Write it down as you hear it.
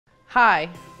Hi,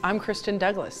 I'm Christin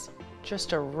Douglas,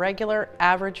 just a regular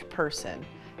average person,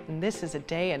 and this is a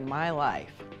day in my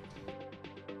life.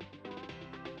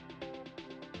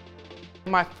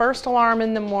 My first alarm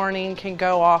in the morning can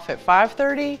go off at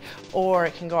 5:30 or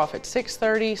it can go off at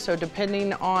 6:30, so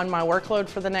depending on my workload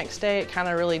for the next day, it kind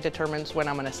of really determines when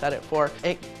I'm going to set it for.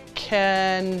 It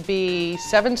can be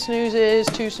 7 snoozes,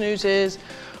 2 snoozes,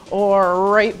 or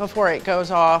right before it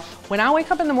goes off. When I wake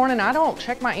up in the morning, I don't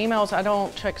check my emails, I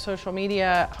don't check social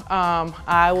media.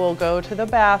 I will go to the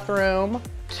bathroom,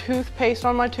 toothpaste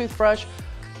on my toothbrush,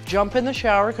 jump in the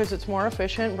shower because it's more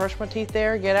efficient, brush my teeth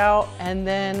there, get out, and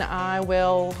then I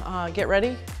will get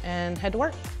ready and head to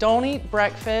work. Don't eat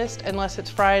breakfast unless it's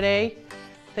Friday.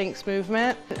 Thanks,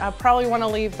 movement. I probably want to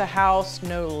leave the house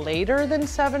no later than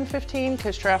 7:15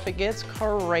 because traffic gets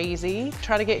crazy.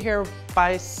 Try to get here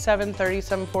by 7:30,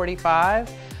 7:45.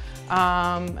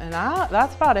 And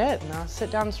that's about it. And I'll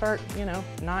sit down and start,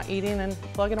 not eating and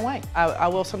plugging away. I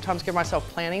will sometimes give myself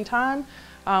planning time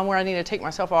where I need to take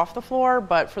myself off the floor,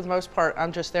 but for the most part,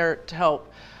 I'm just there to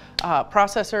help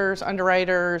processors,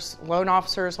 underwriters, loan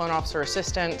officer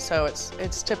assistants. So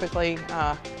it's typically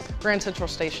Grand Central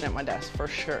Station at my desk for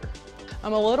sure.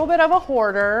 I'm a little bit of a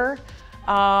hoarder.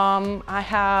 I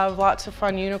have lots of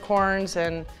fun unicorns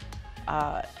and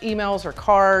emails or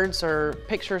cards or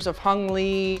pictures of Hung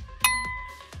Lee.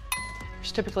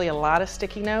 There's typically a lot of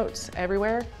sticky notes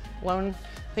everywhere, loan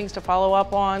things to follow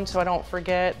up on so I don't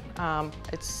forget.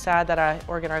 It's sad that I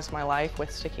organize my life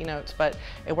with sticky notes, but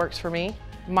it works for me.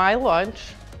 My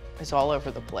lunch is all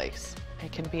over the place.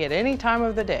 It can be at any time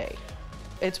of the day.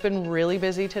 It's been really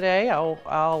busy today.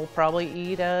 I'll probably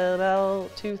eat at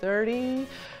about 2:30,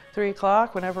 3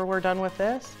 o'clock whenever we're done with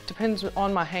this. Depends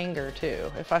on my hanger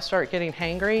too. If I start getting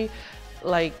hangry,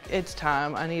 like it's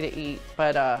time, I need to eat,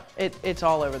 but it's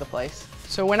all over the place.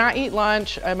 So when I eat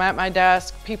lunch, I'm at my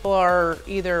desk. People are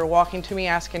either walking to me,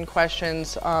 asking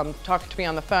questions, talking to me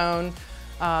on the phone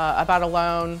about a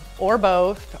loan, or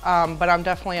both, but I'm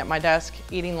definitely at my desk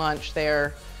eating lunch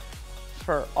there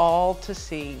for all to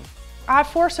see. I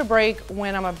force a break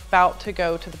when I'm about to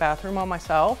go to the bathroom on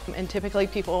myself, and typically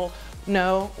people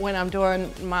know when I'm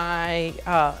doing my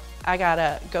I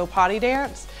gotta go potty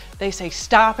dance. They say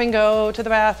stop and go to the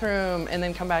bathroom and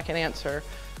then come back and answer.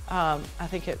 I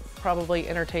think it probably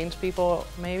entertains people,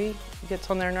 maybe gets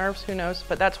on their nerves, who knows,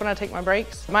 but that's when I take my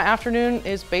breaks. My afternoon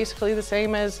is basically the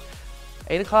same as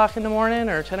 8 o'clock in the morning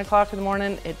or 10 o'clock in the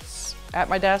morning. It's at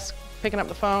my desk, picking up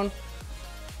the phone,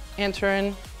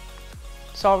 answering,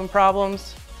 solving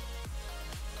problems,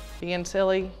 being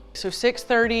silly. So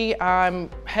 6:30, I'm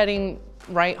heading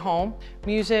right home.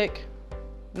 Music,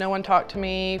 no one talk to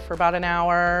me for about an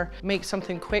hour. Make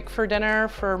something quick for dinner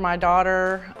for my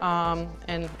daughter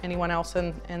and anyone else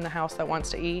in the house that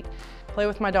wants to eat. Play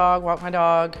with my dog, walk my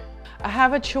dog. I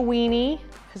have a Chiweenie,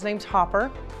 his name's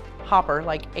Hopper. Hopper,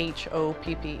 like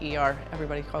H-O-P-P-E-R.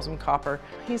 Everybody calls him Copper.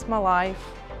 He's my life.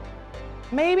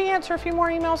 Maybe answer a few more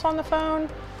emails on the phone.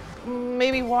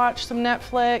 Maybe watch some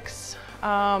Netflix.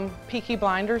 Peaky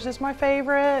Blinders is my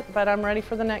favorite, but I'm ready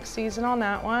for the next season on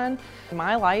that one.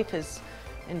 My life is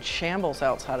in shambles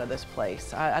outside of this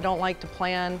place. I don't like to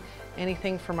plan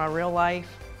anything for my real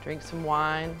life. Drink some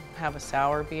wine, have a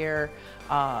sour beer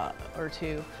or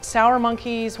two. Sour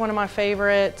Monkey's one of my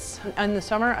favorites. In the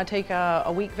summer, I take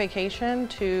a week vacation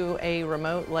to a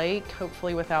remote lake,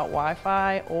 hopefully without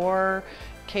Wi-Fi or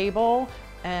cable,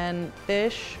 and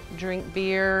fish, drink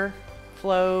beer,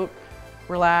 float,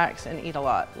 relax, and eat a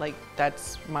lot. Like,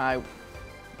 that's my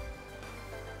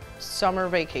summer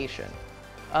vacation,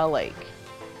 a lake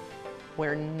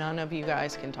where none of you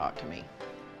guys can talk to me.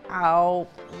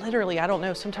 Literally, I don't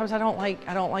know, sometimes I don't like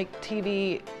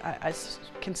TV. I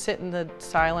can sit in the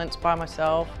silence by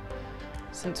myself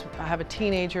since I have a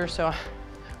teenager, so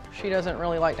she doesn't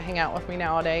really like to hang out with me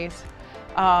nowadays.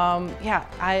 Yeah,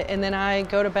 and then I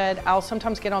go to bed. I'll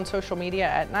sometimes get on social media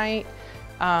at night,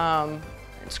 and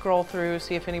scroll through,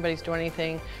 see if anybody's doing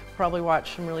anything. Probably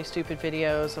watch some really stupid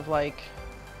videos of like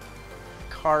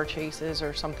car chases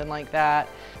or something like that.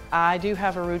 I do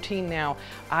have a routine now.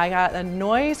 I got a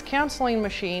noise canceling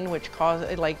machine which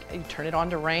causes, like, you turn it on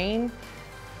to rain,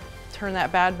 turn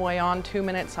that bad boy on, 2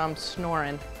 minutes, I'm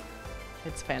snoring.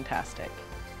 It's fantastic.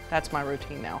 That's my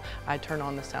routine now. I turn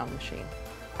on the sound machine.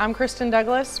 I'm Christin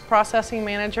Douglas, processing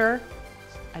manager.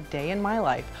 A day in my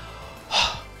life.